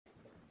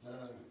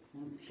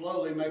We're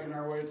slowly making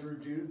our way through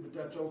Jude, but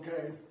that's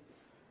okay.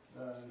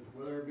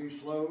 Whether it be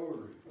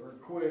slow or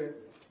quick.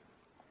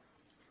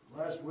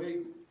 Last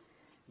week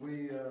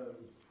we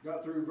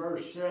got through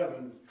verse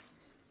 7,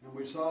 and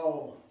we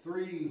saw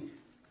three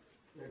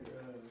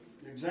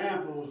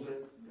examples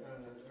that,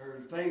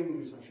 or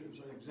things, I shouldn't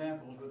say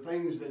examples, but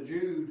things that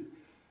Jude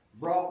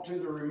brought to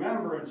the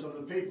remembrance of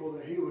the people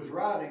that he was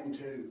writing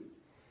to.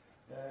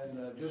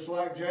 And just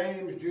like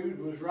James, Jude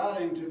was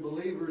writing to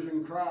believers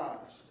in Christ.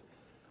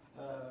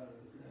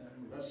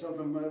 And that's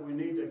something that we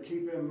need to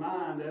keep in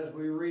mind as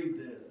we read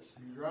this.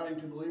 He's writing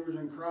to believers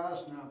in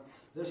Christ. Now,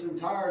 this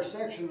entire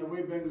section that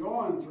we've been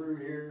going through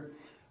here,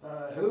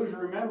 whose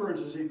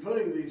remembrance is he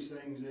putting these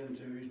things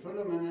into? He's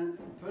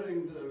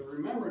putting the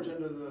remembrance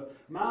into the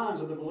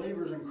minds of the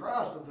believers in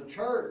Christ, of the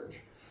church.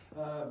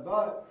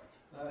 But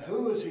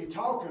who is he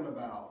talking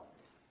about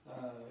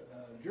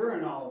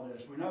during all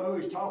this? We know who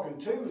he's talking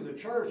to, the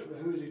church, but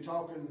who is he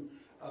talking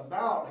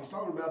about? He's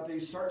talking about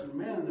these certain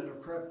men that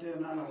have crept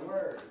in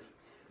unawares.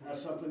 And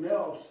that's something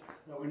else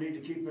that we need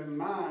to keep in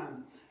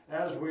mind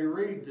as we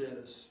read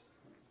this.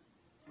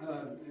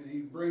 He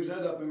brings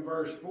that up in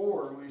verse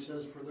 4 when he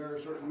says, "For there are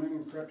certain men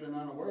who crept in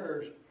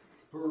unawares,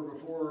 who were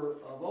before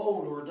of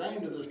old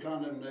ordained to this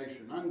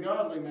condemnation.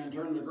 Ungodly men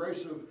turn the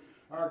grace of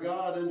our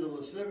God into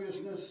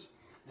lasciviousness,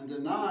 and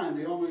denying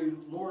the only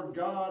Lord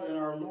God and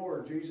our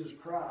Lord Jesus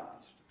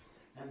Christ."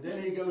 And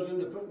then he goes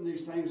into putting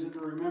these things into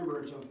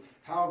remembrance of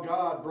how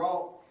God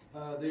brought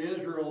the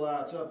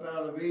Israelites up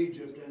out of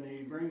Egypt, and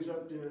he brings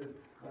up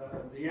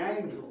the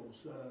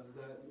angels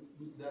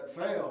that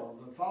fell,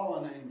 the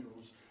fallen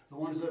angels, the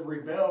ones that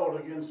rebelled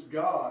against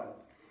God.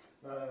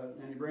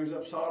 And he brings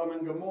up Sodom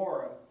and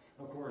Gomorrah,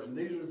 of course. And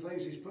these are the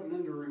things he's putting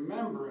into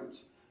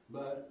remembrance.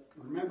 But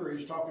remember,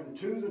 he's talking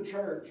to the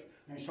church,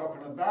 and he's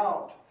talking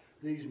about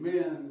these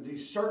men,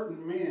 these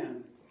certain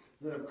men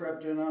that have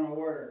crept in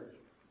unawares.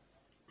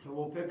 So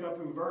we'll pick up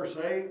in verse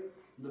 8,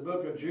 in the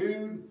book of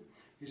Jude.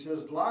 He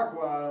says,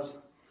 "Likewise,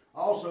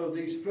 also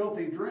these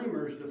filthy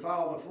dreamers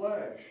defile the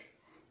flesh,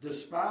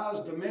 despise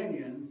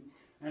dominion,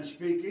 and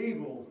speak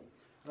evil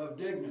of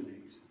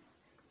dignities."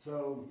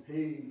 So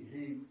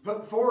he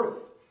put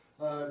forth,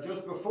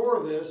 just before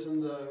this, in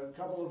the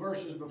couple of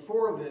verses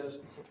before this,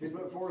 he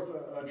put forth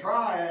a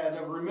triad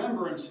of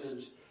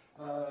remembrances.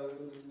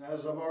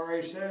 As I've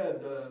already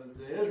said,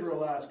 the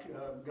Israelites,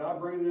 God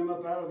bringing them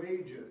up out of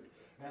Egypt,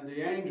 and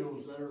the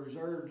angels that are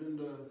reserved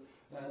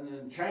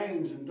in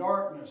chains and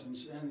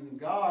darkness, and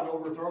God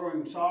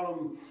overthrowing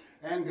Sodom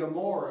and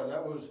Gomorrah.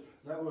 That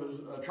was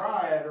a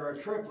triad or a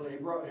triplet.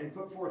 He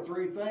put forth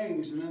three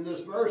things, and in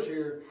this verse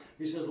here,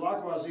 he says,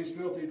 "Likewise, these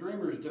filthy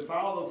dreamers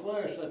defile the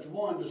flesh." That's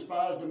one.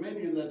 Despise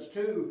dominion. That's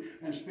two.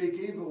 And speak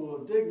evil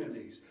of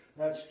dignities.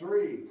 That's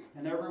three.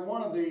 And every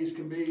one of these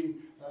can be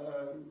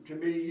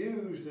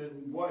used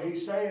in what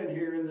he's saying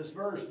here in this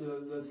verse.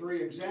 The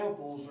three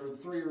examples or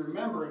three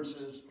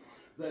remembrances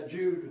that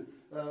Jude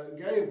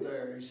gave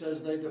there. He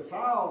says they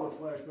defile the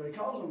flesh, but he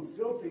calls them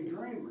filthy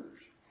dreamers.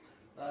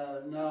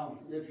 Now,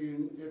 if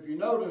you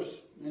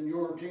notice in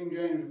your King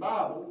James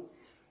Bible,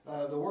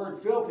 the word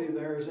filthy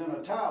there is in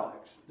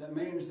italics. That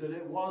means that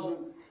it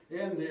wasn't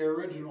in the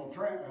original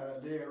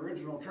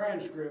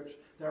transcripts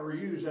that were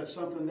used. That's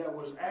something that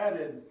was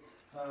added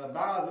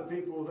by the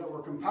people that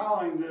were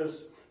compiling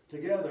this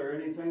together.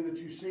 Anything that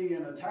you see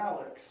in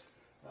italics,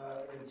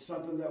 it's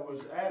something that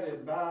was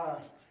added by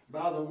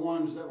the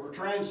ones that were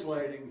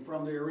translating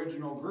from the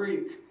original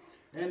Greek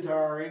into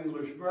our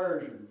English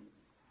version.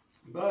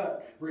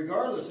 But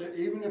regardless,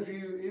 even if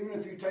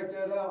you take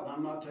that out, and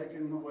I'm not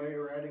taking away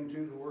or adding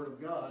to the Word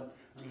of God,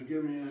 I'm just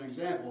giving you an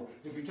example.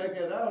 If you take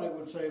that out, it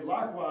would say,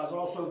 "Likewise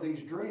also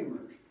these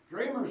dreamers."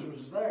 Dreamers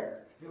was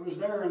there. It was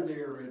there in the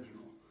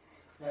original.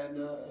 And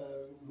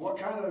what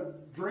kind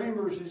of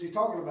dreamers is he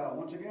talking about?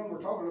 Once again,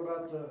 we're talking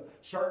about the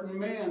certain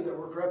men that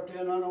were crept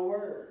in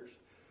unawares.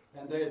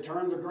 And they had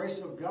turned the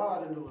grace of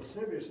God into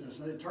lasciviousness.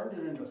 And they had turned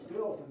it into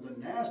filth, into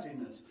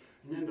nastiness,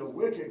 and into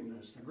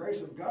wickedness. The grace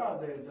of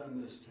God they had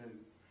done this to.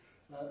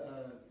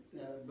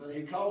 But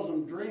he calls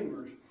them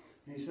dreamers.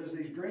 And he says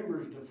these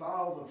dreamers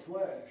defile the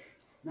flesh.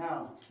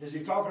 Now, is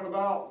he talking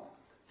about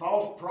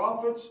false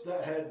prophets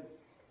that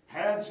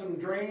had some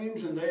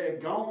dreams and they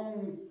had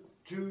gone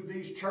to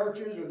these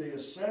churches or the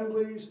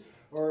assemblies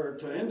or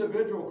to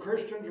individual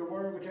Christians or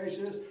whatever the case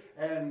is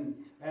and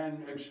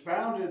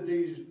expounded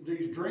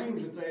these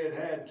dreams that they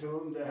had to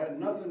them that had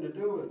nothing to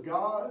do with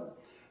God?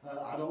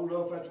 I don't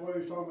know if that's what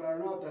he's talking about or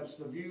not. That's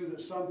the view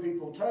that some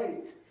people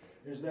take,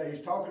 is that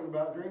he's talking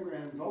about dreamers.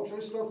 And folks,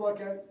 this stuff like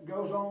that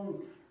goes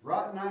on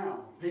right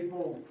now.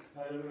 People,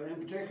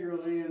 and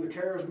particularly in the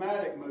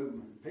charismatic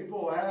movement,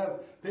 people have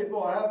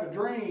a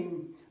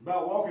dream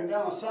about walking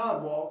down a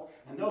sidewalk,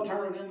 and they'll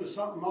turn it into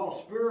something all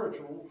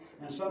spiritual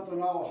and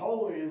something all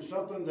holy and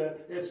something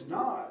that it's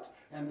not.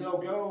 And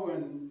they'll go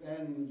and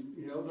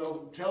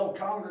they'll tell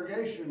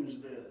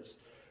congregations this,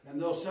 and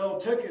they'll sell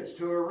tickets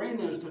to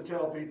arenas to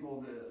tell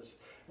people this,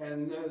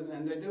 and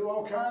they do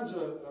all kinds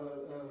of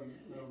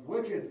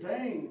wicked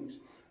things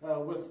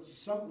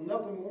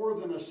nothing more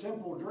than a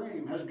simple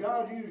dream. Has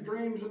God used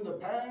dreams in the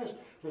past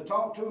to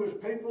talk to his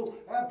people?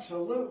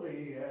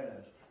 Absolutely he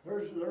has.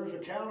 There's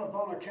account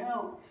upon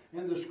account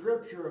in the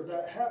scripture of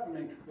that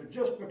happening. But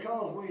just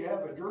because we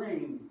have a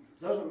dream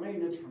doesn't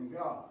mean it's from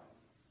God.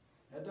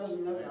 That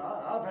doesn't.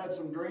 I've had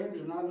some dreams,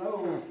 and I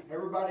know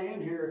everybody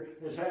in here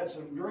has had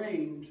some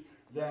dreams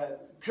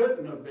that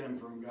couldn't have been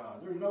from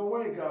God. There's no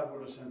way God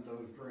would have sent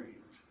those dreams.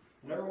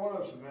 And every one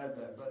of us have had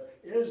that. But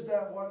is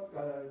that what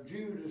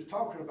Jude is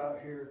talking about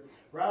here,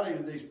 writing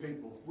to these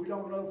people? We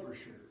don't know for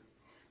sure.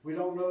 We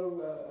don't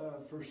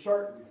know for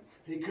certain.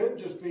 He could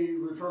just be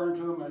referring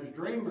to them as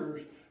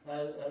dreamers,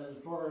 as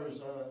far as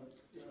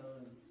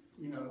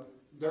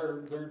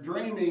they're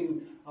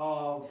dreaming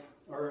of,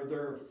 or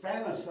they're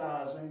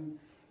fantasizing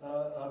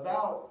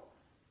about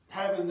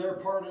having their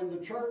part in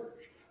the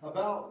church,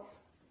 about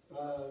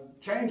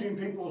changing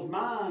people's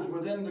minds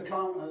within the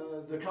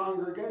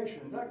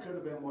congregation. That could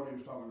have been what he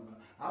was talking about.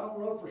 I don't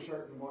know for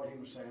certain what he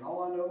was saying.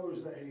 All I know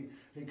is that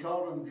he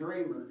called them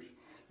dreamers,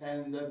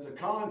 and that the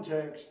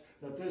context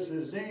that this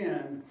is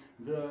in,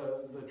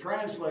 the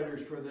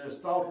translators for this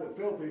thought that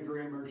filthy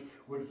dreamers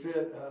would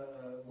fit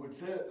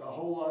a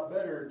whole lot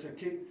better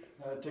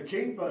to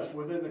keep us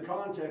within the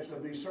context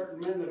of these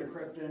certain men that have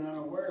crept in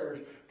unawares,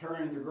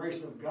 turning the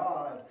grace of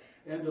God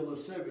into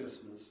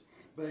lasciviousness.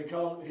 But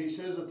he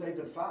says that they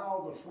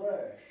defile the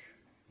flesh.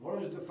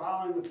 What is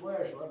defiling the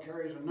flesh? Well, that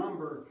carries a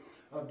number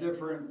of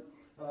different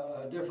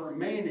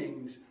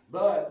meanings.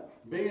 But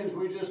being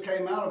we just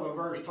came out of a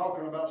verse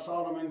talking about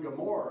Sodom and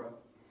Gomorrah,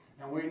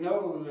 and we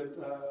know that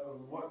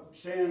what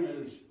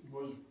sin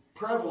was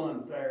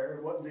prevalent there,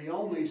 what the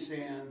only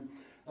sin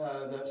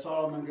that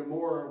Sodom and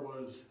Gomorrah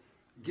was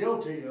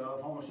guilty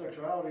of,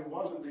 homosexuality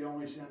wasn't the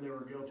only sin they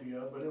were guilty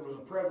of, but it was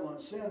a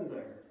prevalent sin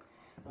there.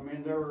 I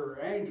mean, there were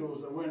angels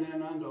that went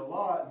in unto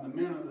Lot, and the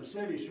men of the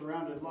city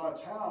surrounded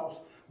Lot's house,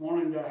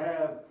 wanting to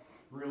have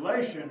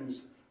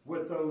relations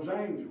with those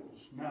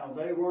angels. Now,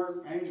 they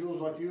weren't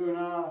angels like you and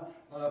I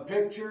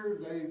picture.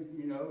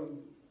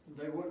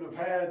 They wouldn't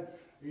have had,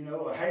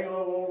 a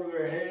halo over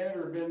their head,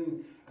 or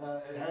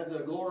it had the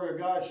glory of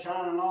God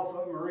shining off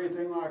of them or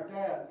anything like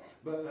that.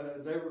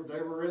 But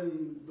they were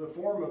in the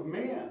form of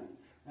men,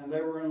 and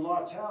they were in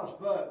Lot's house.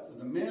 But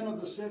the men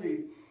of the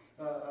city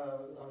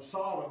of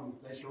Sodom,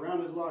 they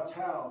surrounded Lot's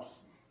house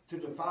to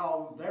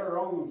defile their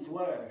own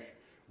flesh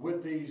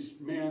with these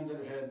men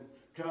that had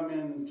come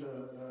into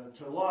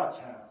to Lot's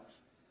house.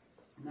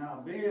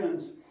 Now,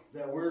 being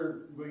that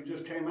we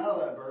just came out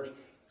of that verse,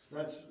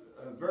 that's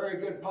a very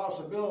good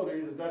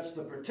possibility that that's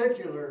the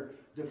particular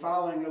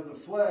defiling of the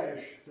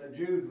flesh that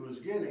Jude was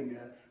getting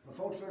at. But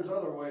folks, there's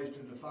other ways to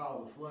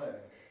defile the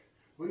flesh.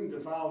 We can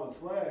defile the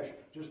flesh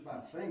just by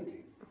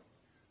thinking.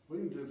 We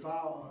can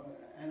defile,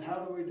 and how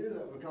do we do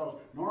that? Because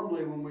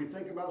normally when we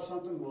think about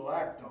something, we'll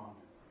act on it.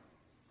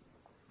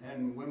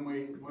 And when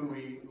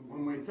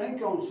we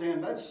think on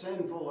sin, that's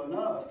sinful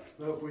enough.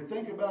 But if we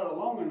think about it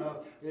long enough,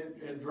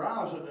 it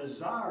drives a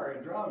desire,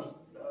 it drives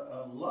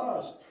a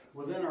lust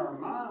within our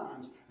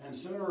minds. And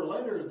sooner or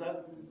later,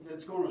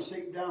 it's going to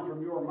seep down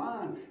from your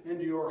mind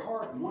into your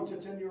heart. And once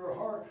it's in your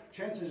heart,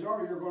 chances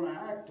are you're going to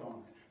act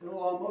on it. It'll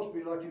almost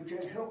be like you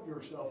can't help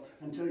yourself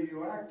until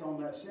you act on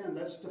that sin.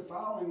 That's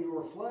defiling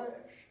your flesh.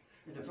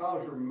 It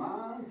defiles your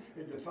mind,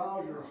 it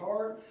defiles your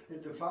heart,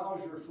 it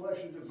defiles your flesh,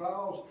 it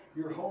defiles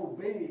your whole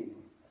being.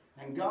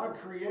 And God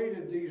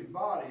created these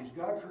bodies,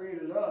 God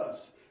created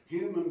us,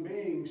 human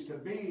beings, to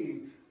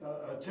be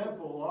a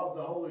temple of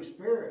the Holy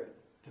Spirit,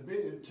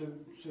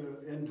 to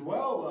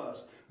indwell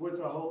us with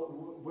the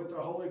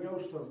Holy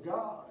Ghost of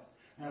God.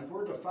 And if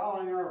we're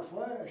defiling our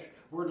flesh,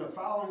 we're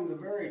defiling the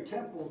very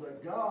temple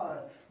that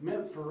God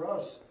meant for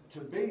us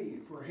to be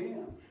for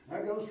Him.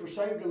 That goes for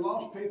saved and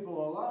lost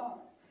people alike.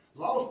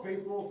 Lost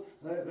people,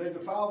 they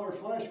defile their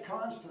flesh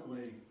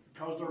constantly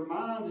because their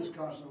mind is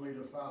constantly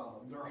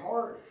defiled. Their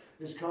heart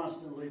is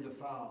constantly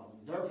defiled.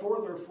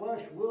 Therefore, their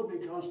flesh will be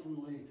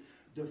constantly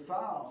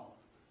defiled.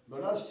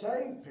 But us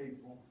saved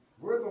people,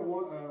 we're the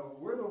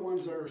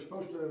ones that are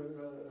supposed to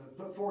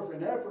put forth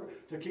an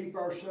effort to keep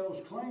ourselves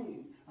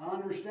clean. I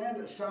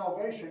understand that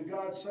salvation,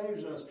 God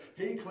saves us.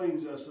 He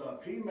cleans us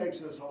up. He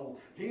makes us whole.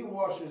 He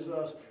washes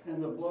us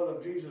in the blood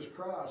of Jesus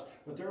Christ.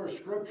 But there is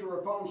scripture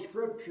upon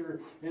scripture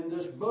in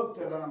this book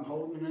that I'm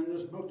holding, and in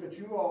this book that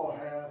you all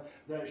have,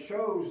 that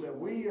shows that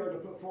we are to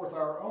put forth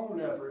our own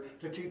effort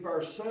to keep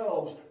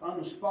ourselves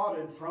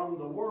unspotted from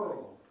the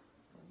world.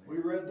 We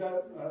read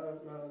that,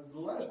 the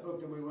last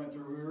book that we went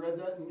through, we read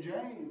that in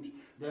James,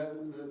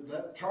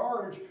 that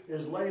charge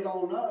is laid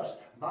on us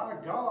by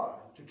God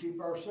to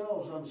keep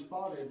ourselves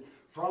unspotted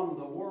from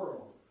the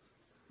world.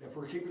 If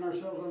we're keeping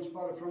ourselves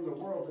unspotted from the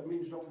world, that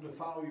means don't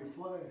defile your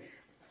flesh.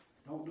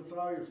 Don't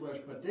defile your flesh.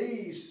 But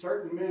these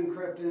certain men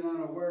crept in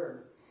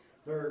unaware.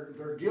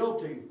 They're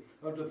guilty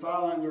of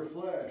defiling their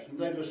flesh, and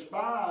they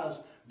despise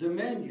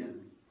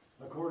dominion,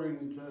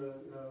 according to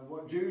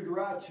what Jude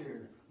writes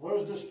here. What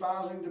is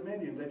despising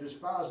dominion? They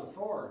despise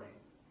authority.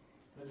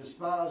 They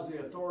despise the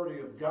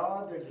authority of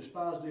God. They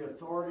despise the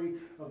authority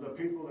of the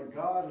people that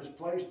God has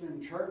placed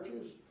in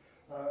churches.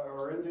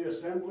 or in the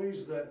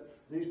assemblies that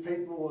these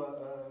people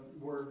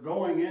were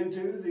going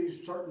into,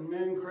 these certain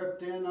men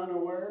crept in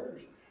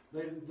unawares.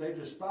 They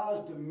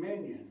despised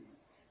dominion.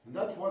 And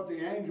that's what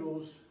the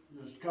angels,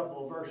 just a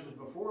couple of verses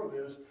before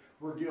this,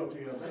 were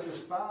guilty of. They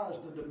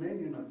despised the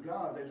dominion of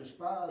God. They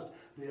despised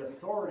the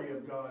authority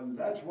of God. And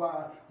that's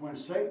why when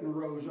Satan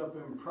rose up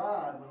in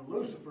pride, when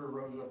Lucifer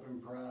rose up in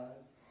pride,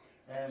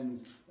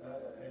 and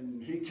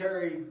he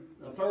carried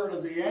a third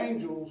of the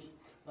angels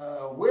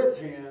with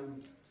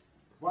him,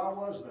 why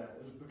was that?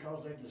 It was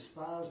because they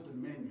despised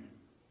dominion.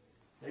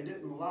 They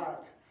didn't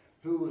like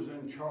who was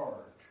in charge,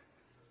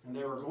 and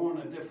they were going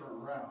a different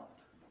route.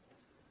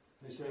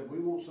 They said, we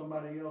want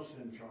somebody else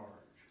in charge.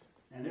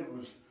 And it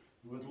was,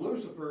 with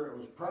Lucifer, it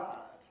was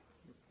pride.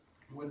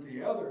 With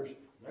the others,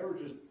 they were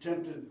just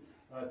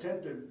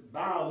tempted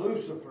by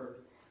Lucifer,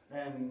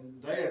 and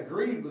they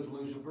agreed with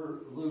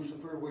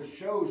Lucifer, which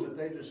shows that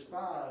they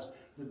despised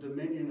the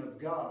dominion of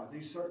God.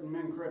 These certain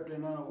men crept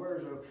in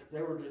unawares of.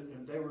 They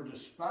were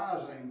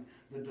despising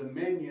the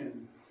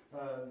dominion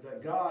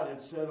that God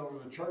had set over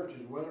the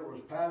churches, whether it was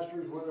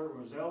pastors, whether it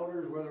was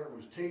elders, whether it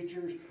was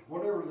teachers,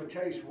 whatever the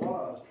case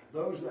was,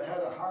 those that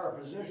had a higher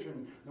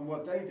position than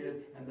what they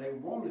did, and they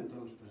wanted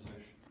those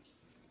positions.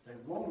 They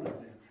wanted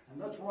them. And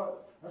that's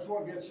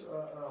what gets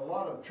a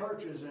lot of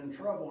churches in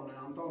trouble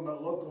now. I'm talking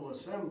about local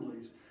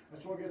assemblies.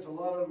 That's what gets a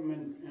lot of them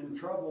in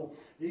trouble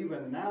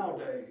even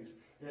nowadays,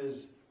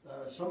 is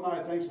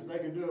somebody thinks that they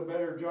can do a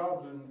better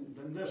job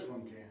than this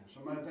one can.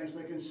 Somebody thinks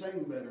they can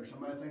sing better.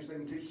 Somebody thinks they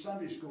can teach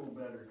Sunday school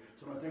better.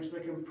 Somebody thinks they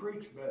can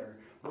preach better.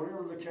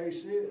 Whatever the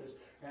case is.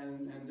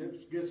 And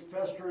it gets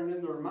festering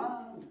in their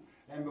mind.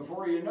 And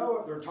before you know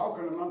it, they're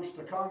talking amongst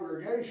the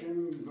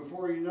congregation.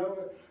 Before you know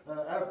it,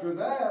 after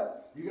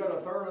that, you got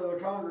a third of the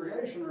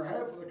congregation or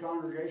half of the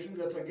congregation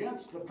that's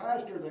against the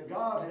pastor that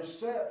God has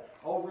set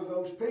over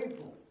those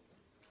people.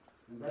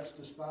 And that's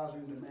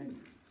despising dominion.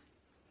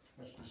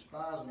 That's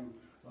despising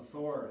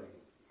authority.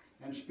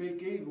 And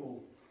speak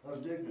evil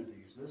of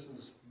dignities. This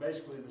is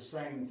basically the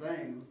same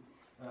thing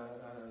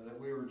that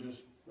we were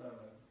just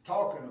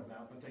talking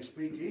about, but they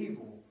speak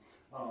evil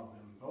of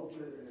them, folks,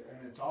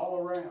 and it's all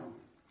around.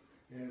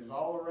 It is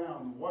all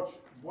around.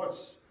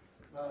 What's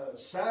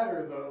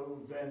sadder, though,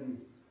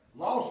 than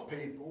lost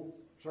people,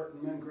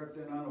 certain men crept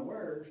in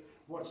unawares,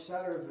 what's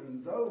sadder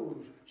than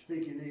those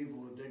speaking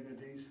evil of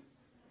dignities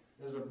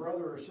is a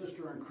brother or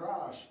sister in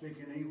Christ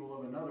speaking evil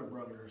of another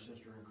brother or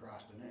sister in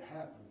Christ, and it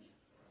happens.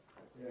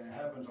 It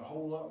happens a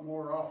whole lot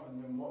more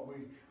often than what we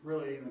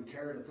really even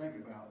care to think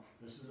about.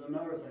 This is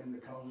another thing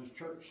that causes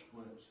church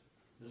splits.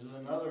 This is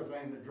another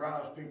thing that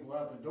drives people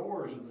out the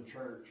doors of the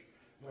church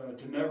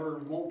to never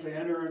want to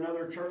enter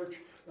another church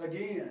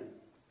again,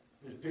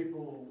 is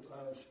people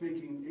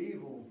speaking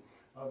evil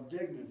of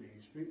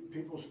dignities.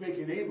 People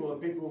speaking evil of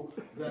people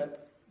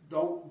that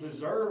don't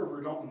deserve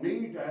or don't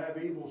need to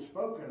have evil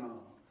spoken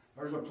of.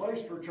 There's a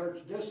place for church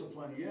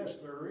discipline. Yes,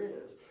 there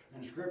is.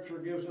 And Scripture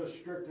gives us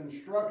strict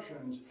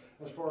instructions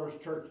as far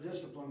as church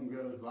discipline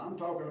goes. But I'm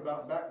talking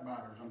about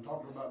backbiters. I'm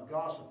talking about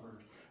gossipers.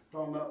 I'm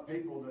talking about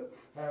people that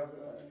have,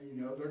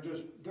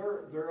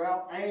 they're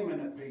out aiming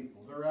at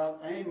people. They're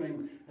out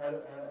aiming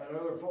at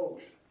other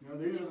folks.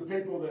 These are the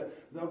people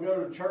that they'll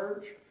go to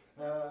church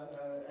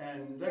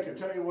and they could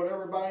tell you what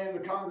everybody in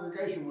the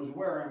congregation was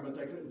wearing, but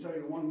they couldn't tell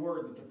you one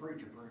word that the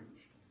preacher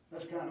preached.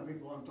 That's the kind of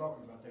people I'm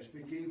talking about. They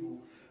speak evil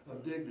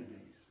of dignities.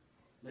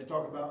 They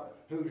talk about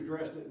whose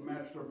dress didn't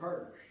match their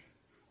purse,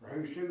 or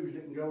whose shoes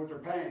didn't go with their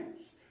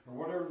pants, or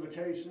whatever the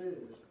case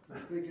is. They're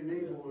speaking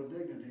evil of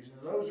dignities.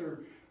 And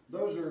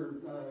those are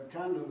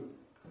kind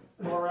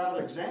of far out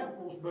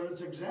examples, but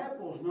it's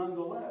examples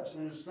nonetheless,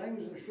 and it's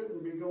things that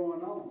shouldn't be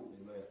going on.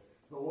 Amen.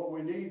 But what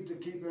we need to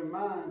keep in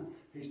mind,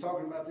 he's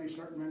talking about these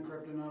certain men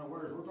crept in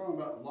unawares. We're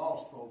talking about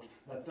lost folks,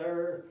 that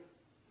their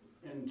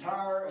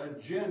entire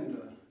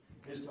agenda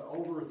is to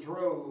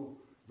overthrow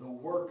the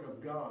work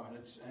of God.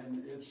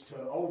 It's to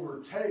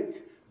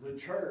overtake the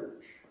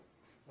church.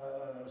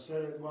 I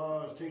said it while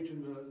I was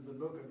teaching the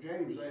book of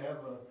James. They have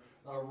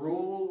a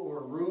rule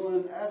or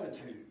ruin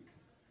attitude.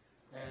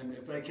 And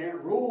if they can't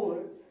rule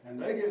it,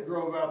 and they get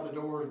drove out the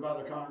doors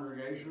by the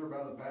congregation or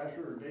by the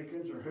pastor or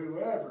deacons or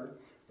whoever,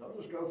 they'll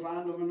just go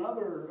find them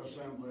another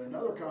assembly,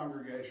 another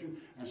congregation,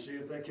 and see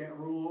if they can't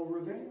rule over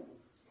them.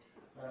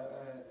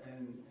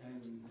 And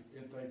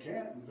if they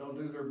can't, they'll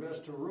do their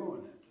best to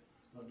ruin it.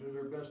 They'll do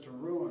their best to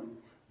ruin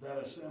that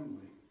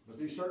assembly. But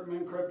these certain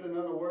men crept in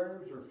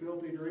unawares. They're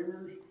filthy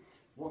dreamers.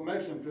 What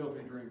makes them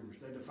filthy dreamers?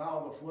 They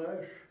defile the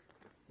flesh.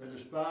 They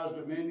despise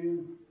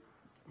dominion.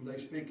 And they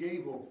speak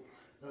evil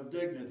of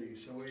dignity.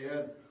 So we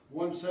had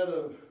one set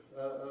of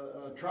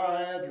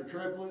triads or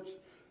triplets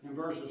in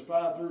verses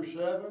 5 through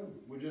 7.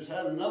 We just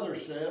had another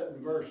set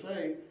in verse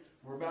 8.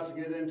 We're about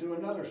to get into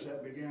another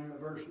set beginning at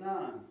verse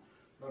 9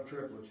 of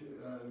triplets.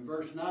 In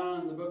verse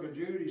 9 in the book of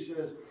Jude, he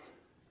says,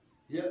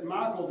 "Yet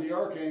Michael the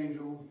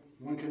archangel,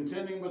 when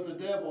contending with the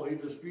devil, he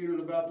disputed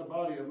about the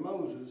body of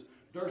Moses,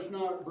 durst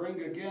not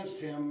bring against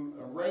him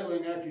a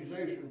railing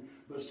accusation,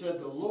 but said,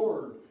 the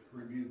Lord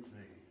rebuke thee."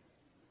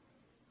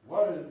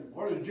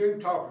 What is Jude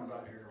talking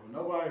about here? Well,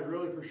 Nobody's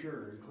really for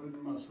sure,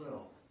 including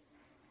myself.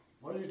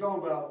 What is he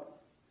talking about?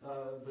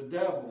 The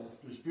devil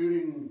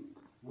disputing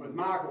with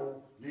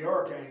Michael, the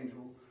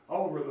archangel,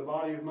 over the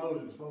body of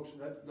Moses. Folks,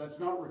 that's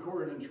not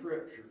recorded in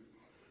Scripture.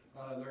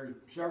 There's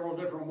several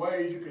different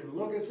ways you can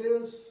look at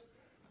this.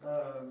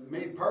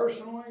 Me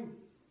personally,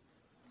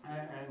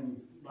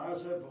 and like I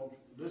said, folks,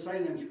 this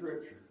ain't in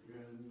Scripture.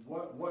 And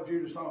what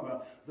Jude is talking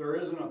about, there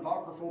is an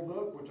apocryphal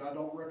book, which I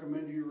don't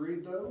recommend you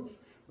read those,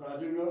 but I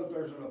do know that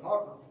there's an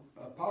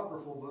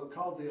apocryphal book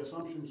called The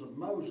Assumptions of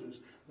Moses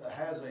that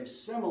has a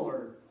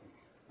similar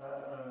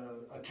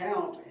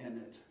account in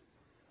it.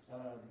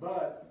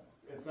 But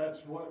if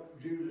that's what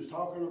Jude is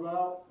talking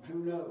about, who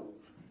knows?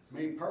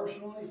 Me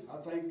personally, I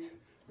think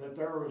that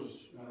there was,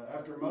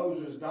 after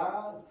Moses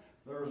died,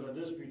 there was a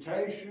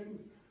disputation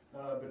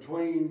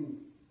between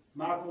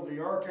Michael the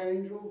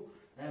archangel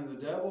and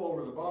the devil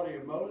over the body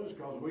of Moses,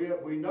 because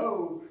we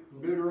know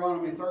from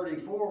Deuteronomy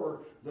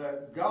 34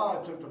 that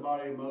God took the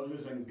body of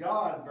Moses and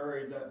God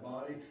buried that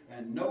body,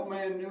 and no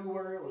man knew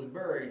where it was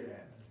buried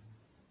at.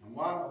 And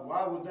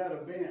why would that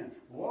have been?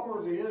 What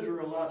were the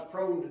Israelites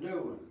prone to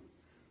doing?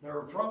 They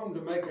were prone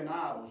to making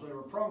idols. They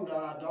were prone to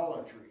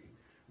idolatry.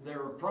 They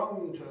were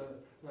prone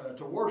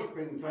to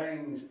worshiping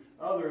things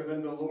other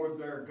than the Lord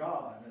their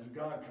God, as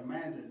God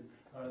commanded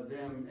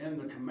them in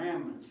the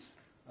commandments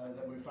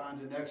that we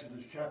find in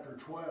Exodus chapter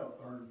 12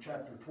 or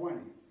chapter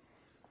 20.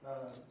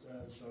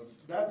 So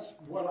that's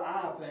what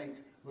I think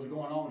was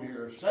going on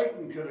here.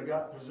 Satan could have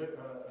got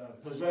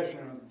possession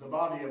of the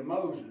body of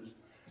Moses,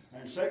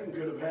 and Satan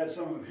could have had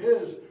some of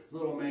his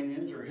little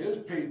minions or his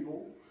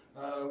people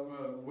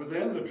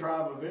within the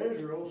tribe of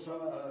Israel.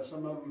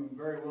 Some of them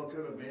very well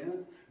could have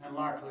been, and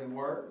likely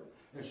were.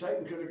 If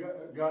Satan could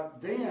have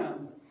got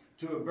them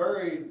to have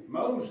buried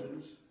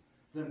Moses,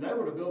 then they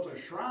would have built a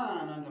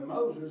shrine unto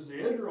Moses, the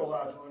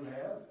Israelites would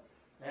have.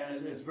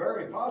 And it's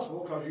very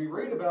possible, because you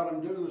read about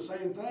them doing the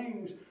same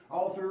things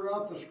all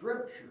throughout the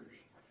Scriptures.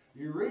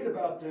 You read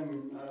about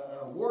them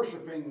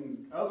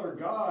worshiping other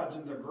gods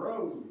in the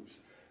groves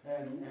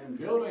and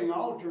building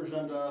altars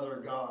unto other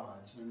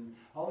gods and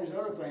all these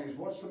other things.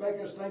 What's to make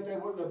us think they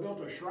wouldn't have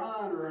built a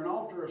shrine or an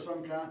altar of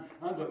some kind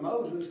unto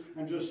Moses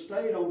and just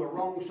stayed on the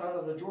wrong side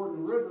of the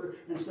Jordan River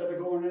instead of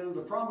going into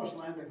the promised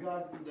land that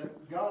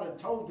God had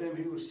told them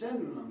he was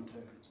sending them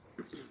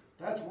to?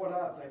 That's what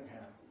I think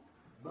happened.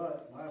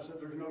 But, like I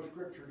said, there's no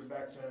Scripture to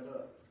back that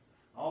up.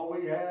 All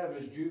we have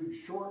is Jude's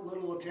short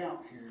little account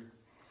here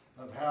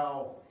of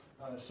how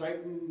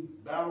Satan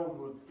battled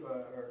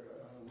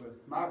with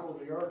Michael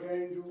the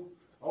archangel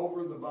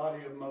over the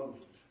body of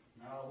Moses.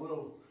 Now, I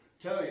will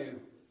tell you,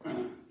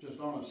 just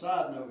on a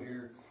side note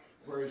here,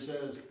 where he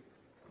says,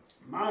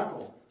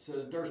 Michael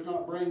says, durst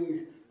not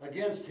bring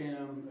against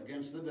him,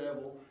 against the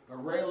devil, a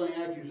railing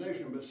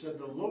accusation, but said,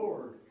 the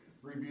Lord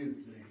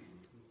rebuked thee.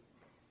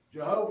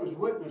 Jehovah's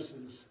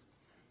Witnesses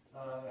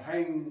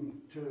hang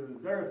to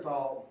their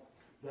thought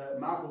that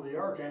Michael the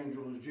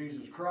archangel is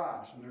Jesus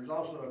Christ, and there's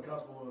also a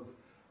couple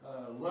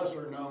of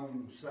lesser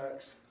known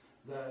sects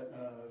that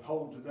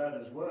hold to that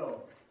as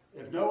well.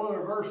 If no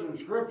other verse in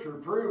Scripture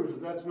proves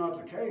that that's not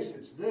the case,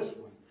 it's this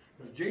one.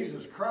 Because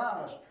Jesus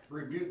Christ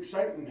rebuked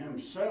Satan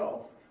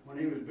himself when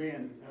he was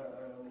being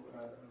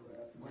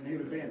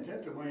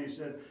tempted, when he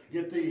said,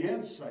 "Get thee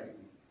hence,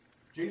 Satan."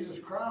 Jesus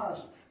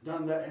Christ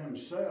done that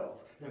himself.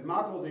 If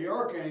Michael the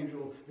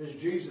archangel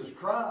is Jesus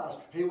Christ,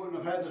 he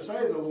wouldn't have had to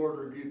say, "The Lord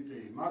rebuked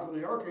thee." Michael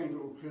the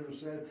archangel could have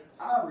said,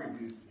 "I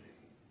rebuke thee."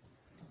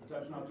 But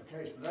that's not the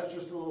case. But that's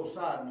just a little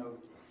side note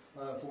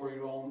for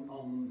you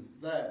on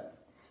that.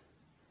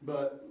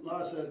 But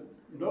like I said,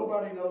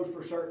 nobody knows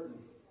for certain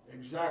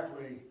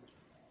exactly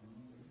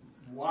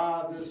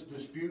why this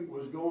dispute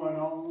was going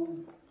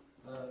on,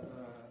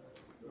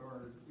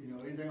 or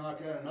anything like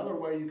that. Another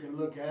way you can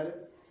look at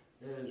it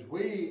is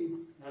we,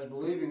 as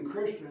believing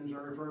Christians,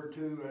 are referred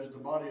to as the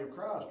body of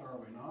Christ, are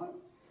we not?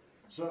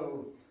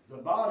 So the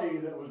body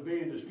that was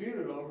being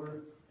disputed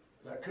over,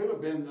 that could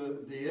have been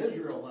the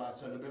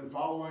Israelites that have been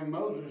following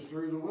Moses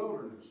through the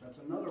wilderness. That's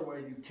another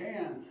way you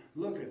can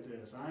look at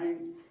this.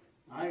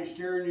 I ain't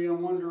steering you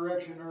in one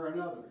direction or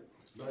another.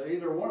 But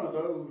either one of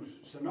those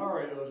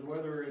scenarios,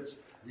 whether it's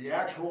the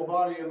actual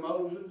body of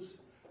Moses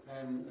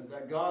and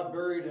that God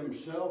buried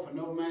himself and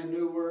no man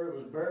knew where it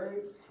was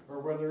buried, or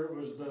whether it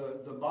was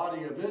the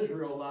body of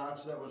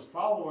Israelites that was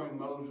following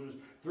Moses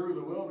through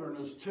the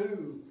wilderness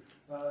to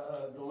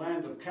the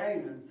land of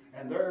Canaan,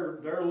 and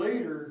their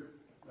leader,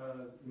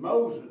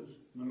 Moses,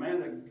 the man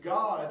that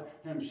God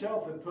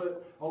himself had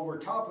put over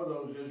top of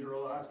those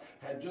Israelites,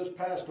 had just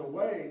passed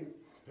away.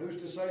 Who's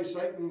to say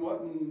Satan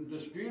wasn't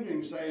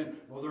disputing, saying,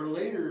 well, their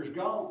leader's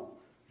gone.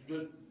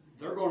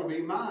 They're going to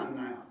be mine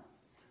now.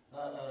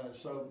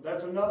 So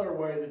that's another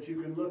way that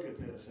you can look at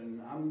this.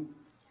 And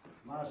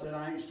like I said,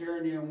 I ain't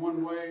steering you in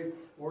one way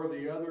or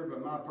the other,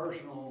 but my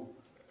personal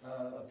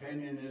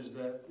opinion is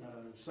that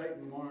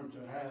Satan wanted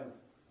to have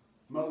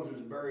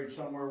Moses buried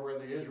somewhere where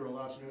the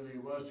Israelites knew that he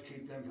was, to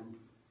keep them from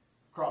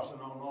crossing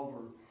on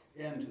over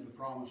into the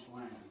promised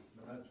land.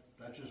 But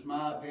that's just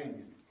my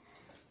opinion.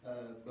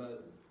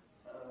 But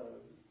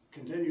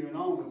continuing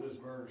on with this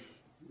verse,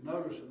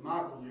 notice that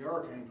Michael the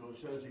archangel, it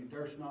says he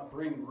durst not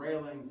bring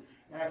railing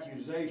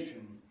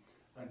accusation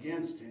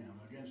against him.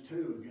 Against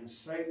who?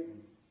 Against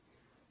Satan.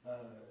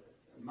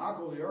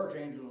 Michael the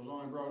archangel is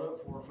only brought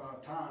up 4 or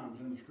 5 times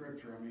in the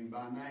scripture,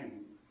 by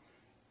name.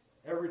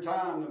 Every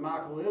time that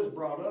Michael is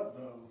brought up,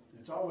 though,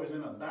 it's always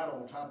in a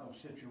battle type of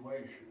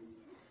situation.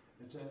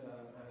 It's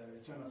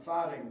in a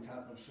fighting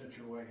type of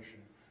situation.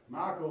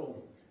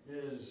 Michael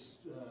is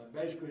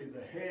basically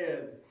the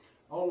head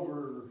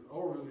over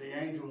the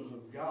angels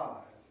of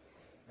God.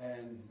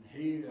 And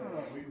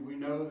we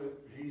know that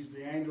he's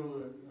the angel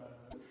that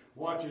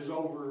watches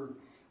over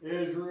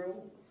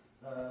Israel,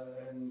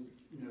 and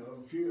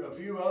a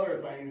few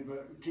other things.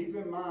 But keep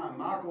in mind,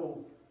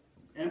 Michael,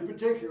 and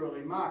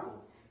particularly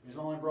Michael, is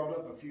only brought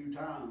up a few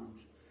times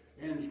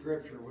in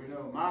Scripture. We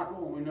know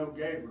Michael and we know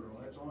Gabriel.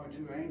 That's only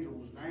 2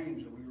 angels'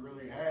 names that we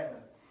really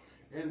have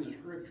in the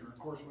Scripture. Of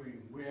course,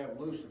 we have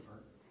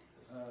Lucifer,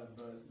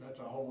 but that's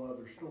a whole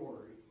other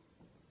story.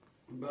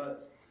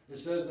 But it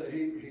says that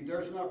he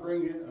durst not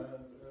bring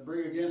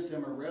against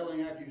him a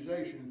railing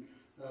accusation,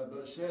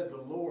 but said,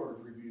 the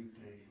Lord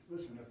rebuked thee.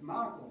 Listen, if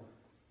Michael,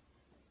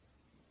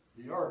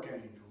 the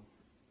archangel,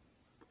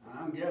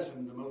 I'm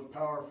guessing the most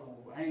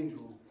powerful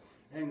angel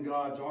in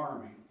God's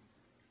army,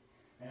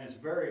 and it's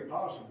very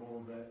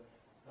possible that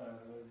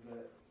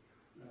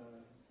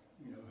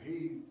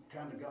he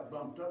kind of got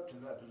bumped up to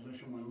that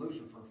position when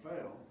Lucifer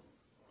fell.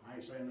 I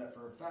ain't saying that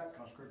for a fact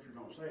because Scripture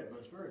don't say it, but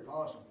it's very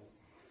possible.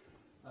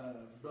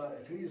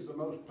 But if he's the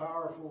most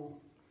powerful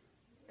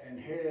and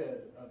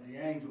head of the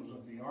angels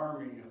of the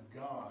army of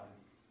God,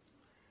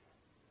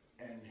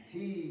 and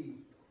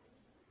he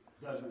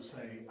doesn't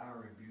say, I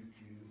rebuke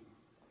you,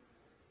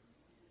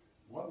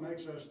 what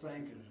makes us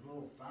think as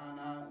little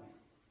finite,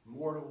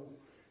 mortal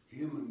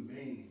human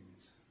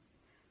beings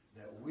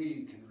that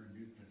we can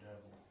rebuke the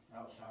devil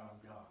outside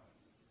of God?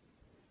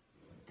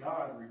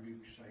 God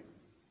rebukes Satan.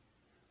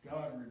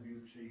 God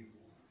rebukes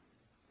evil.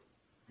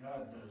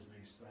 God does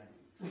these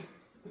things.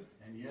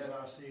 And yet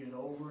I see it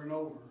over and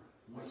over,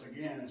 once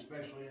again,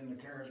 especially in the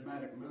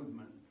charismatic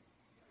movement.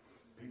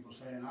 People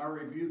saying, I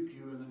rebuke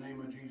you in the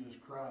name of Jesus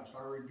Christ.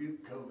 I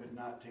rebuke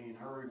COVID-19.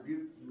 I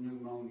rebuke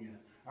pneumonia.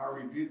 I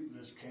rebuke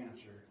this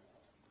cancer.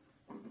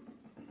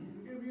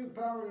 Who give you the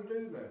power to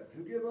do that?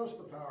 Who give us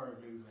the power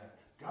to do that?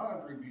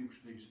 God rebukes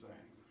these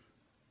things.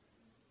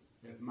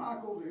 If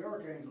Michael the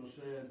archangel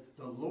said,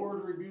 the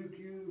Lord rebuke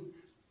you,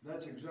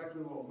 that's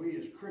exactly what we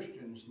as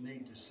Christians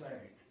need to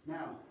say.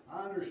 Now,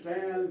 I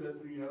understand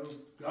that,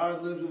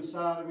 God lives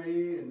inside of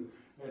me, and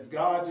if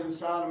God's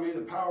inside of me,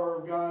 the power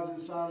of God's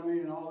inside of me,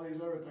 and all these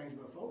other things.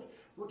 But folks,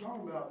 we're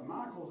talking about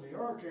Michael the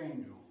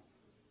archangel.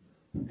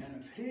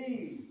 And if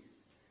he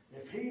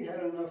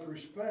had enough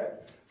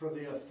respect for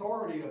the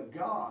authority of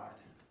God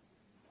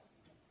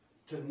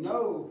to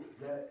know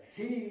that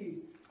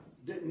he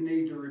didn't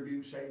need to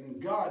rebuke Satan,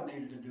 God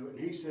needed to do it,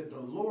 and he said, the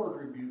Lord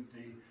rebuked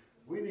thee,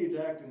 we need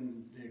to act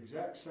in the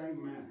exact same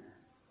manner.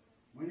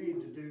 We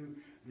need to do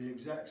the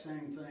exact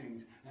same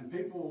things. And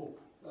people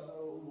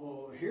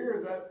will hear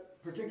that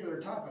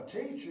particular type of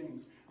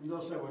teaching, and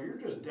they'll say, well, you're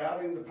just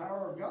doubting the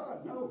power of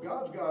God. No,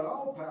 God's got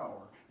all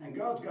power, and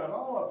God's got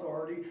all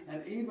authority,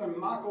 and even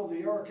Michael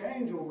the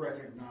archangel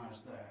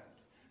recognized that.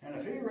 And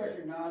if he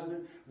recognized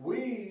it,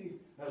 we,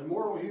 as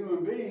mortal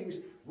human beings,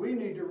 we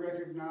need to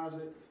recognize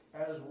it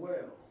as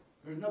well.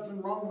 There's nothing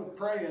wrong with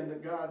praying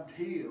that God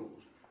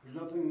heals. There's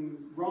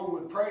nothing wrong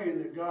with praying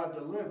that God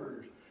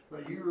delivers.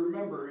 But you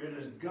remember, it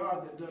is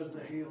God that does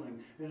the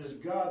healing. It is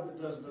God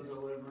that does the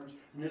deliverance.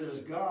 And it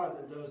is God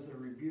that does the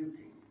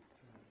rebuking.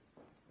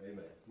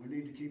 Amen. We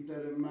need to keep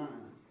that in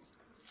mind.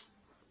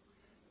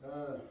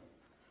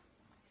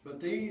 But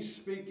these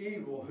speak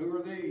evil. Who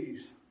are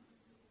these?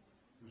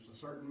 There's a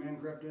certain man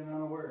crept in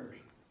unawares.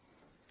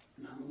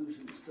 And I'm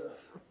losing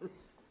stuff.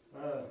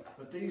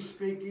 But these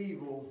speak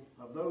evil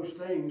of those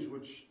things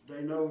which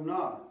they know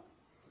not.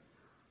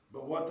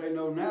 But what they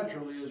know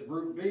naturally is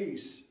brute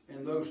beasts.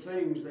 In those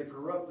things they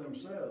corrupt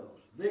themselves.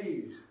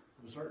 These,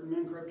 the certain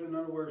men crept in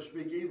unawares,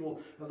 speak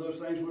evil of those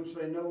things which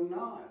they know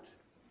not.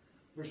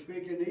 They're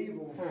speaking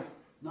evil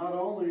not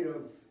only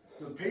of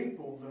the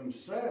people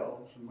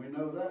themselves, and we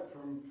know that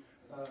from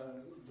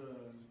the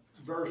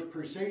verses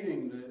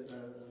preceding this,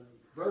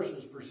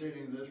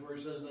 where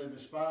he says they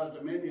despise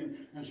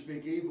dominion and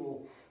speak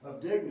evil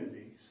of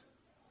dignities.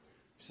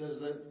 He says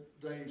that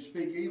they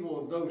speak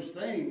evil of those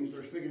things.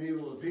 They're speaking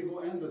evil of the people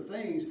and the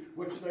things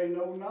which they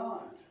know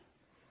not.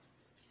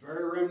 It's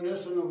very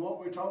reminiscent of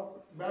what we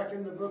talked back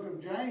in the book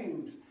of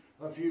James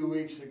a few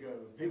weeks ago.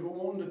 People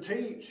wanting to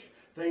teach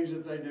things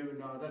that they do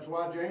not. That's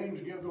why James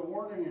gives the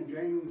warning in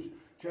James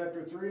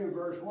chapter 3 and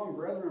verse 1.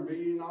 Brethren, be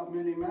ye not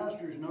many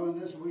masters, knowing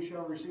this, we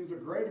shall receive the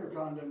greater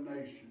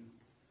condemnation.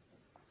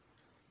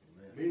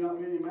 Amen. Be not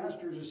many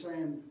masters is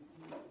saying,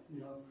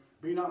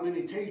 be not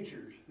many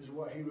teachers is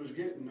what he was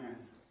getting at.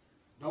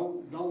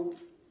 Don't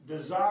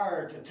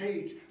desire to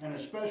teach, and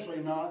especially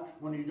not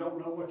when you don't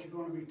know what you're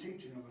going to be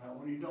teaching about,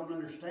 when you don't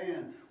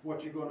understand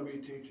what you're going to be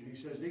teaching. He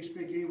says, these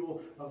speak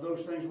evil of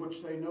those things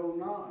which they know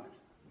not.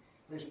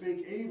 They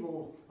speak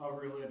evil of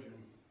religion.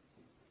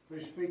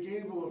 They speak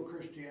evil of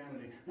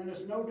Christianity. And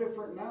it's no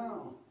different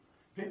now.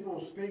 People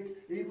will speak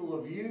evil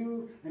of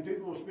you, and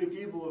people will speak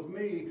evil of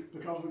me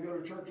because we go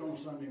to church on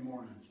Sunday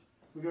mornings.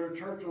 We go to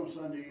church on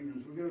Sunday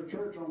evenings. We go to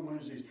church on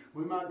Wednesdays.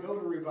 We might go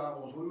to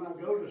revivals. We might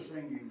go to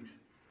singings.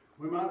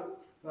 We might,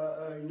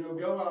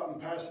 go out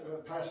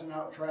and passing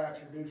out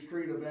tracts or do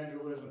street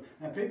evangelism.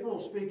 And people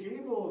will speak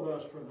evil of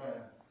us for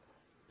that.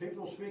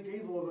 People speak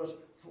evil of us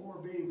for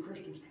being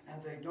Christians,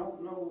 and they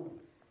don't know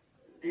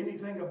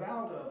anything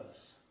about us.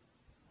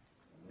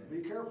 Be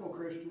careful,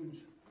 Christians.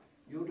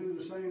 You'll do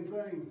the same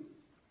thing.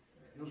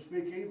 You'll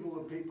speak evil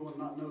of people and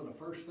not know the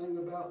first thing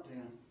about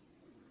them.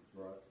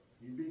 Right.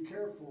 You be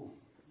careful.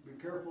 Be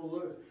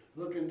careful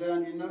looking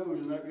down your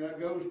nose, and that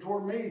goes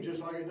toward me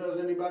just like it does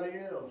anybody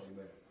else.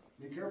 Amen.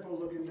 Be careful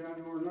looking down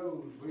your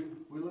nose.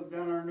 We look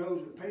down our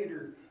nose at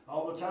Peter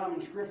all the time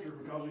in Scripture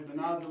because he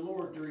denied the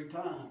Lord 3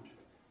 times.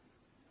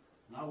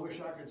 And I wish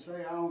I could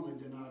say I only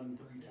denied him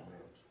 3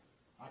 times.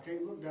 I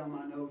can't look down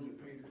my nose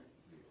at Peter.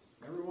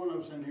 Every one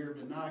of us in here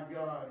denied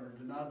God or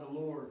denied the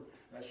Lord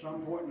at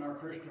some point in our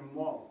Christian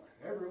walk.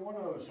 Every one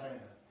of us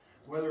have.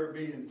 Whether it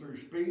be through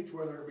speech,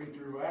 whether it be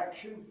through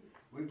action,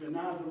 we've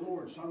denied the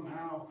Lord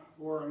somehow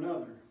or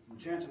another. And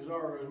chances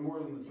are it was more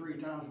than the 3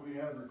 times we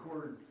have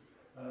recorded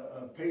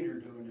of Peter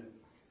doing it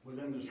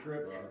within the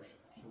Scriptures.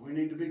 So we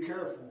need to be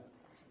careful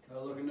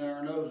looking down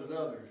our nose at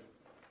others.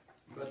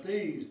 But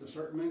these, the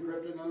certain men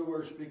crept in other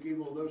words, speak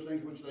evil of those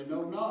things which they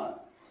know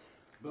not.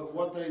 But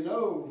what they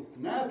know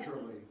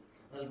naturally,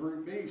 as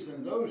brute beasts,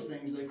 and those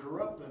things they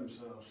corrupt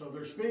themselves. So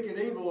they're speaking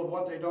evil of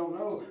what they don't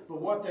know,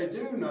 but what they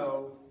do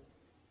know,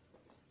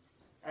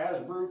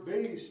 as brute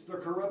beasts, they're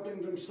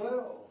corrupting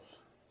themselves.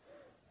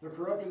 They're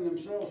corrupting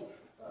themselves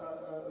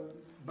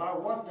by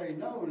what they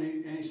know.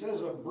 And he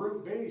says a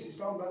brute beast. He's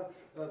talking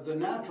about the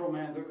natural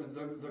man,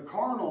 the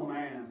carnal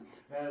man,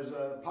 as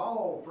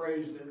Paul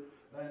phrased it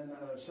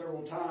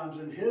several times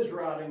in his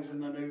writings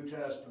in the New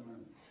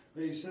Testament.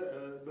 But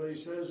he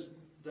says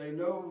they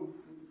know.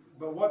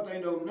 But what they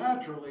know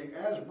naturally,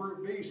 as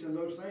brute beasts and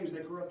those things,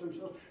 they corrupt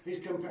themselves.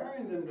 He's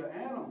comparing them to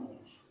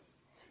animals,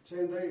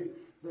 saying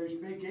they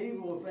speak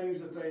evil of things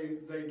that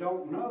they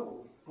don't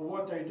know. But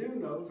what they do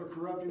know, they're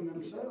corrupting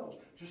themselves,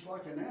 just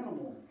like an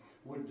animal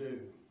would do.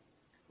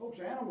 Folks,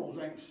 animals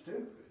ain't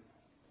stupid.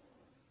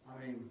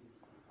 I mean,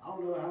 I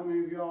don't know how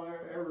many of y'all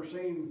ever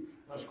seen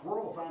a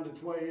squirrel find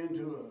its way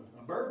into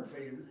a bird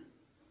feeder,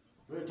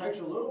 but it takes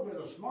a little bit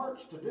of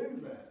smarts to do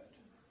that.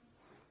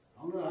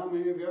 I don't know how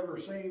many of you ever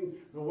seen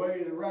the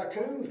way the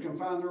raccoons can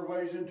find their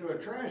ways into a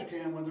trash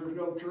can when there's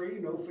no tree,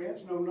 no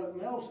fence, no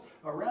nothing else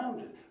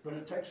around it. But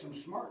it takes some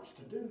smarts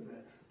to do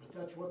that. But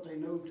that's what they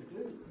know to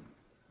do.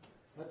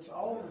 That's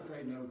all that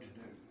they know to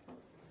do.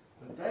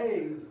 But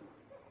they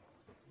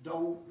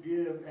don't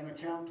give an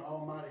account to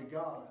Almighty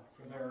God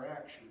for their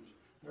actions.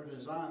 They're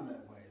designed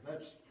that way.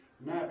 That's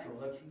natural.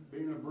 That's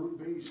being a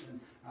brute beast. And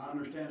I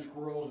understand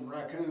squirrels and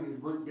raccoons.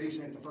 Brute beast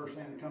ain't the first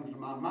thing that comes to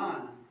my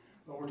mind.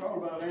 But we're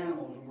talking about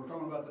animals, and we're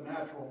talking about the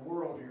natural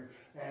world here.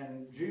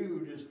 And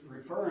Jude is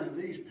referring to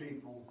these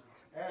people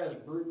as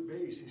brute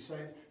beasts.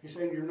 He's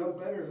saying you're no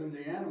better than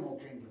the animal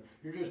kingdom.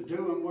 You're just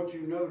doing what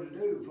you know to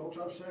do. Folks,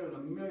 I've said it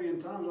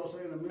 1,000,000 times. I'll say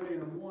it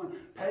 1,000,001.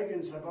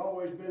 Pagans have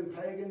always been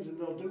pagans, and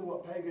they'll do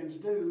what pagans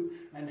do.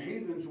 And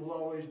heathens will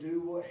always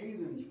do what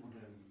heathens will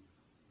do.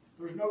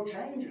 There's no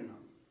change in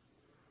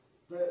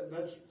them.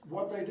 That's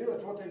what they do.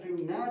 That's what they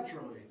do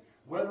naturally.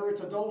 Whether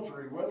it's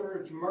adultery, whether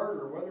it's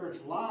murder, whether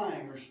it's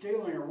lying or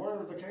stealing or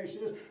whatever the case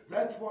is,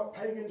 that's what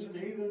pagans and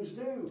heathens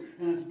do.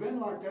 And it's been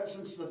like that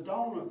since the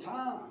dawn of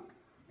time.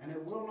 And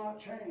it will not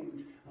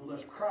change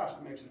unless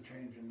Christ makes a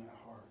change in that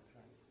heart.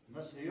 And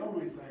that's the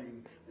only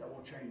thing that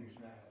will change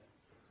that.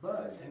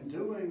 But in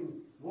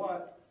doing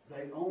what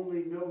they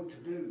only know to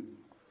do,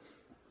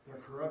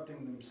 they're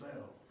corrupting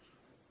themselves,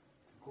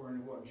 according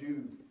to what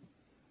Jude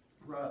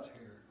writes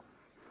here.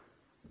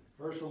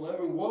 Verse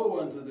 11, woe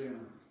unto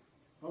them.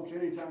 Folks,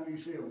 anytime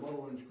you see a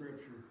woe in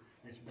Scripture,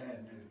 it's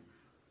bad news.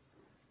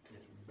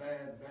 It's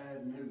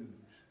bad news.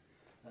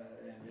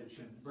 And it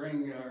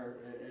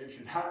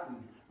should heighten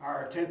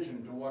our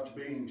attention to what's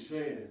being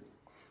said.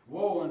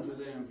 Woe unto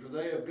them, for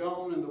they have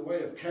gone in the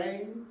way of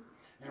Cain,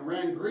 and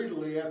ran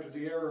greedily after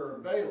the error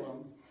of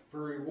Balaam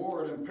for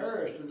reward, and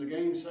perished in the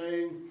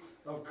gainsaying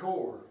of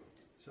Kor.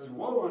 It says,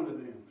 woe unto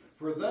them,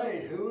 for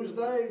they, who is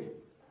they?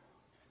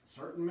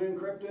 Certain men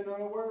crept in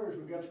unawares.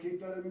 We've got to keep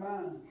that in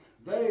mind.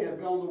 They have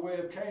gone the way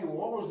of Cain. Well,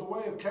 what was the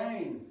way of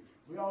Cain?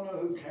 We all know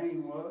who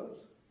Cain was.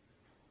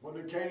 What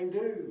did Cain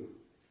do?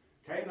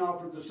 Cain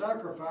offered the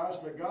sacrifice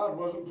that God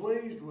wasn't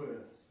pleased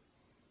with.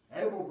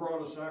 Abel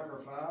brought a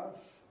sacrifice,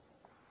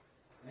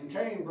 and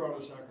Cain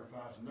brought a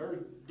sacrifice. And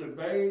there's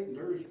debate,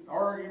 there's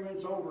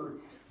arguments over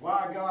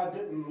why God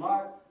didn't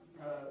like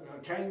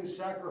Cain's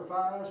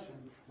sacrifice,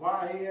 and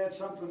why he had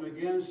something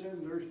against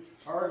him. There's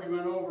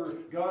argument over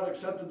God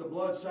accepted the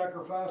blood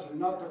sacrifice and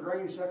not the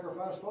grain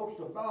sacrifice. Folks,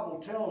 the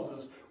Bible tells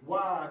us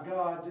why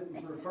God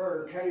didn't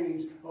prefer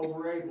Cain's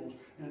over Abel's.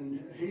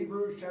 In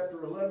Hebrews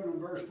chapter 11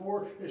 and verse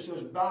 4, it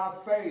says, by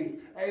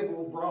faith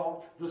Abel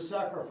brought the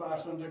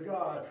sacrifice unto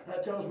God.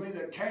 That tells me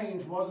that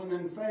Cain's wasn't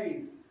in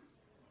faith.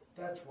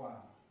 That's why.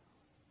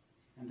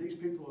 And these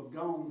people have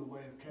gone the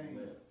way of Cain.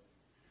 Amen.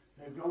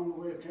 They've gone the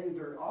way of Cain.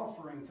 They're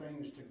offering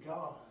things to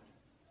God.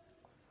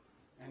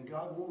 And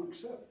God won't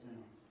accept them.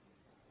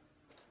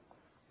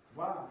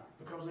 Why?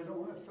 Because they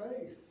don't have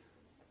faith.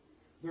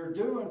 They're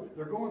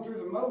going through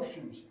the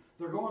motions.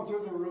 They're going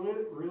through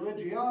the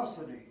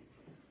religiosity.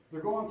 They're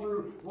going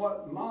through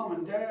what mom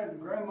and dad and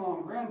grandma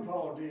and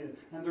grandpa did.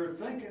 And they're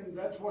thinking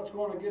that's what's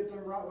going to get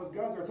them right with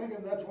God. They're thinking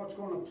that's what's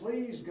going to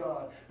please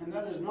God. And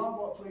that is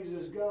not what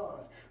pleases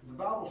God. The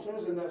Bible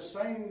says in that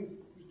same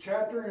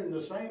chapter, in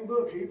the same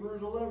book,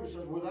 Hebrews 11, it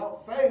says,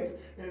 without faith,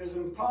 it is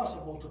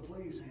impossible to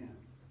please Him.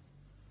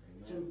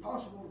 It's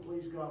impossible to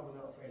please God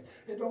without faith.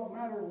 It don't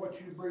matter what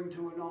you bring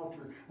to an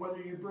altar, whether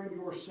you bring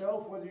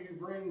yourself, whether you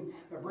bring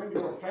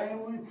your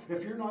family.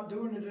 If you're not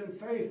doing it in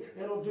faith,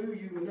 it'll do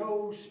you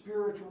no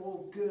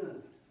spiritual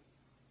good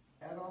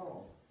at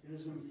all. It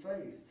is in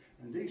faith.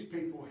 And these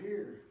people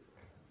here,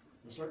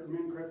 the certain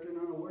men crept in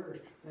unawares,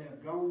 they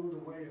have gone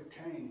the way of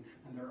Cain,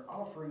 and they're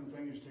offering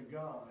things to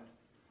God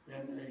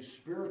in a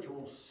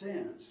spiritual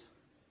sense,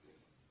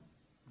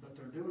 but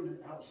they're doing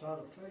it outside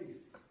of faith.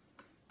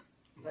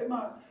 They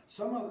might,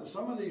 some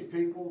of these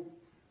people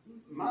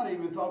might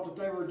even thought that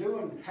they were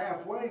doing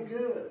halfway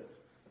good.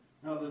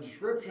 Now the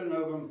description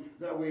of them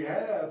that we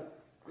have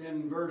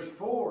in verse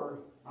 4,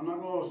 I'm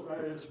not going to,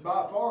 it's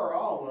by far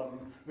all of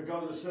them,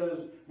 because it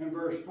says in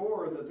verse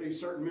 4 that these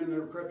certain men that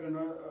were crept in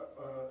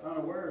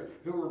unawares,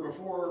 who were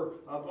before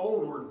of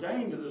old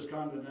ordained to this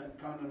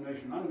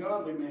condemnation,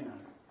 ungodly men.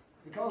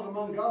 Because of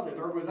ungodly,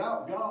 they're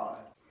without God.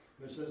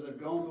 It says they've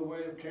gone the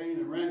way of Cain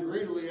and ran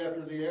greedily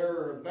after the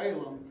error of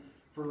Balaam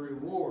for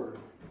reward.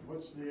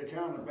 What's the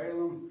account of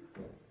Balaam?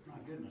 My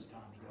goodness,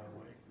 time's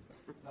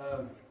got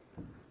away.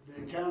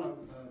 The account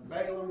of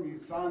Balaam, you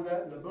find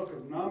that in the book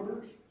of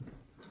Numbers.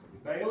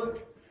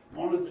 Balak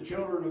wanted the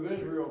children of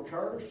Israel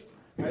cursed.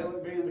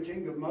 Balak being the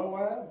king of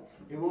Moab,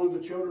 he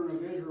wanted the children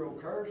of Israel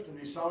cursed, and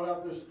he sought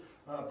out this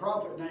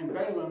prophet named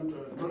Balaam to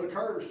put a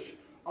curse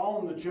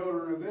on the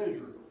children of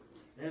Israel.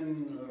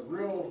 In a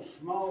real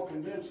small,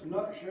 condensed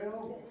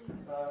nutshell,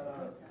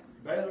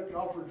 Balak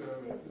offered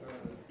to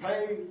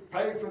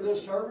pay for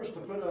this service, to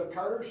put a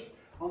curse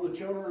on the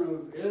children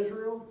of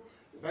Israel.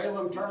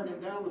 Balaam turned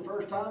it down the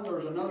first time. There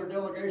was another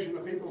delegation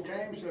of people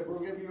came, said, we'll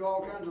give you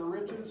all kinds of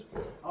riches,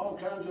 all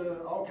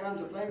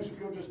kinds of things if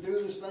you'll just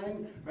do this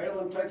thing.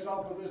 Balaam takes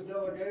off with this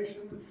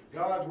delegation.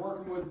 God's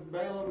working with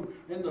Balaam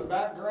in the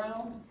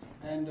background,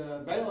 and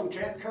Balaam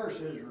can't curse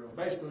Israel,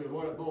 basically is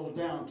what it boils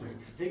down to.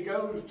 He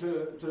goes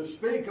to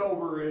speak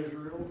over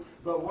Israel,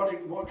 but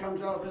what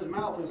comes out of his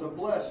mouth is a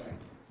blessing.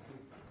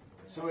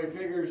 So he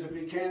figures if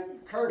he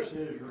can't curse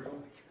Israel,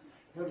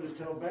 he'll just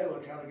tell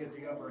Balak how to get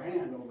the upper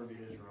hand over the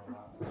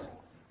Israelites.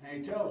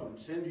 And he tells them,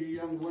 send you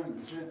young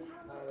women,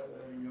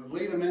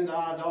 lead them into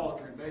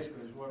idolatry,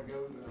 basically is what it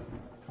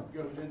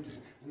goes into.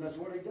 And that's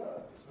what he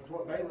does. That's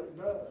what Balak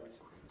does.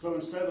 So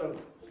instead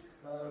of,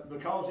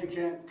 because he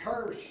can't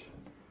curse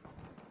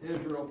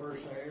Israel per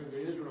se, or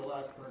the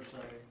Israelites per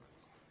se,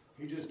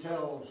 he just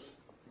tells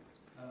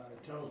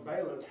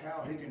Balak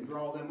how he can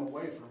draw them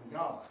away from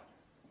God.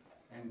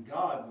 And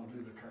God will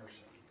do the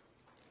cursing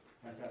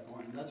at that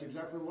point. And that's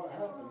exactly what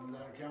happened in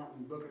that account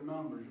in the book of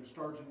Numbers. It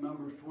starts in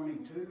Numbers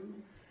 22,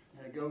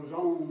 and it goes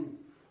on,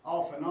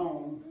 off and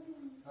on,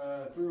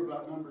 through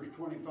about Numbers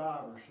 25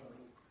 or so.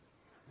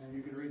 And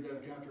you can read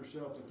that account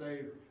yourself, that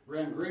they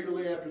ran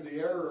greedily after the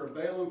error of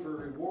Balaam for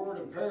reward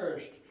and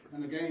perished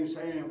in the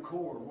gainsaying of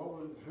Korah.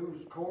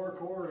 Who's Korah?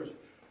 Korah is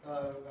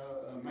a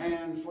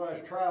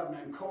man/tribe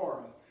named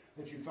Korah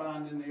that you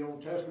find in the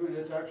Old Testament.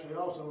 It's actually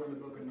also in the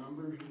book of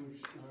Numbers. You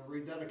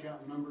read that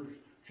account in Numbers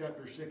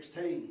chapter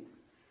 16.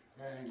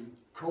 And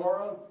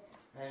Korah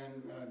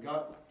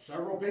got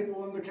several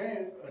people in the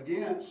camp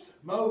against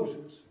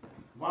Moses.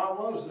 Why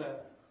was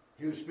that?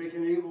 He was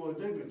speaking evil of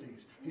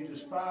dignities. He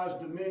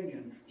despised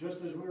dominion, just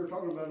as we were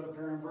talking about up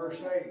here in verse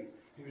 8.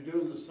 He was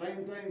doing the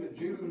same thing that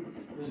Jude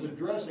is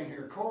addressing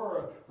here.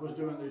 Korah was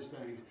doing these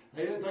things.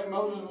 They didn't think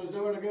Moses was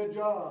doing a good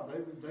job.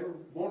 They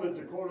wanted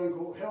to, quote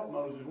unquote, help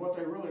Moses. What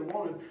they really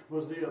wanted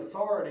was the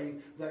authority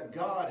that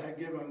God had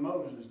given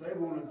Moses. They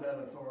wanted that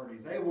authority.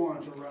 They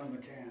wanted to run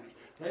the camps.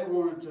 They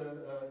wanted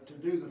to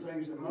do the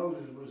things that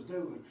Moses was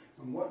doing.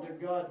 And what did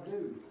God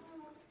do?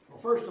 Well,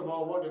 first of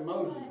all, what did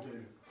Moses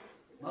do?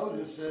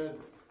 Moses said,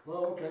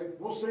 well, okay,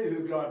 we'll see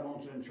who God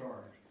wants in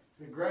charge.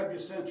 Grab your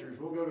censers.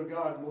 We'll go to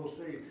God and we'll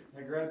see.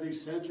 They grab these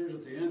censers.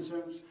 If the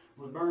incense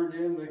was burned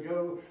in, they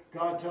go.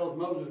 God tells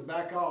Moses,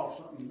 back off.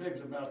 Something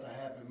big's about to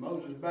happen.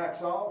 Moses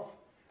backs off,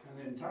 and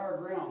the entire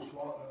ground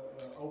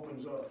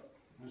opens up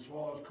and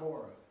swallows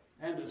Korah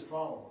and his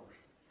followers.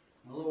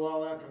 And a little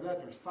while after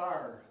that, there's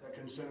fire that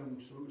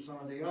consumes some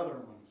of the other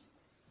ones.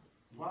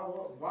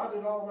 Why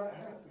did all that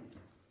happen?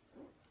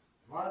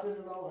 Why did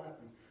it all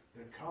happen?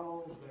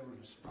 Because they were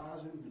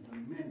despising the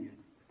dominion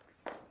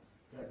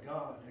that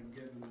God had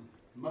given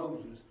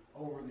Moses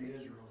over the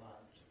Israelites.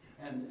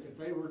 And if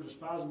they were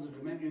despising the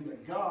dominion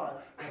that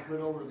God had put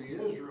over the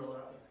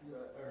Israelites,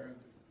 or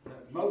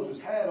that Moses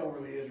had over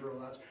the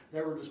Israelites,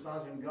 they were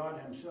despising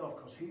God himself,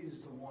 because he's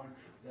the one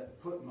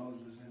that put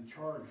Moses in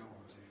charge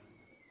over them.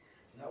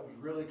 That was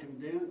really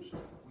condensed.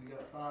 We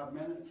got 5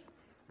 minutes.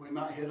 We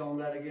might hit on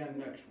that again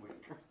next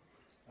week.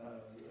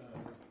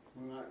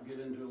 We might get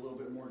into a little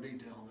bit more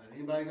detail on that.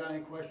 Anybody got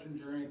any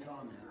questions or any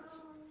comments?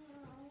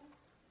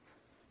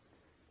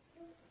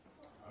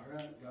 All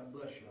right. God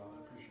bless y'all.